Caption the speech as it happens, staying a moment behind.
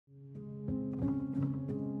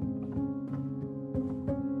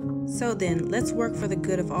So then, let's work for the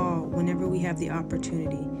good of all whenever we have the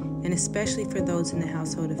opportunity, and especially for those in the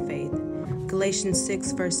household of faith. Galatians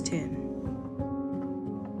 6, verse 10.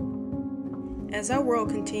 As our world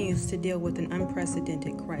continues to deal with an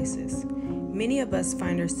unprecedented crisis, many of us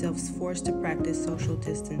find ourselves forced to practice social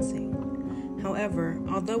distancing. However,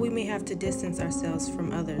 although we may have to distance ourselves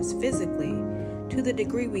from others physically, to the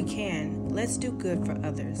degree we can, let's do good for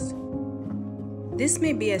others. This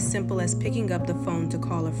may be as simple as picking up the phone to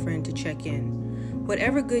call a friend to check in.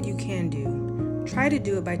 Whatever good you can do, try to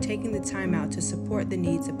do it by taking the time out to support the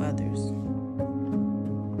needs of others.